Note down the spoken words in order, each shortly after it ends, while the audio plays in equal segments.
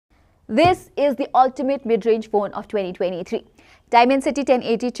This is the ultimate mid-range phone of 2023. Dimensity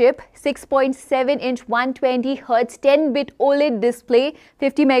 1080 chip, 6.7-inch 120Hz 10-bit OLED display,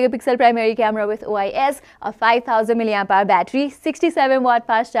 50-megapixel primary camera with OIS, a 5000 mAh battery, 67-watt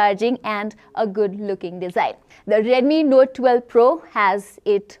fast charging, and a good-looking design. The Redmi Note 12 Pro has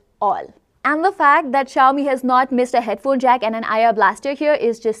it all. And the fact that Xiaomi has not missed a headphone jack and an IR blaster here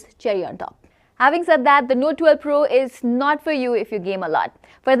is just cherry on top. Having said that, the Note 12 Pro is not for you if you game a lot.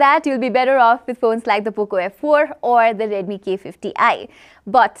 For that, you'll be better off with phones like the Poco F4 or the Redmi K50i.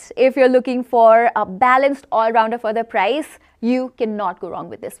 But if you're looking for a balanced all-rounder for the price, you cannot go wrong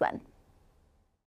with this one.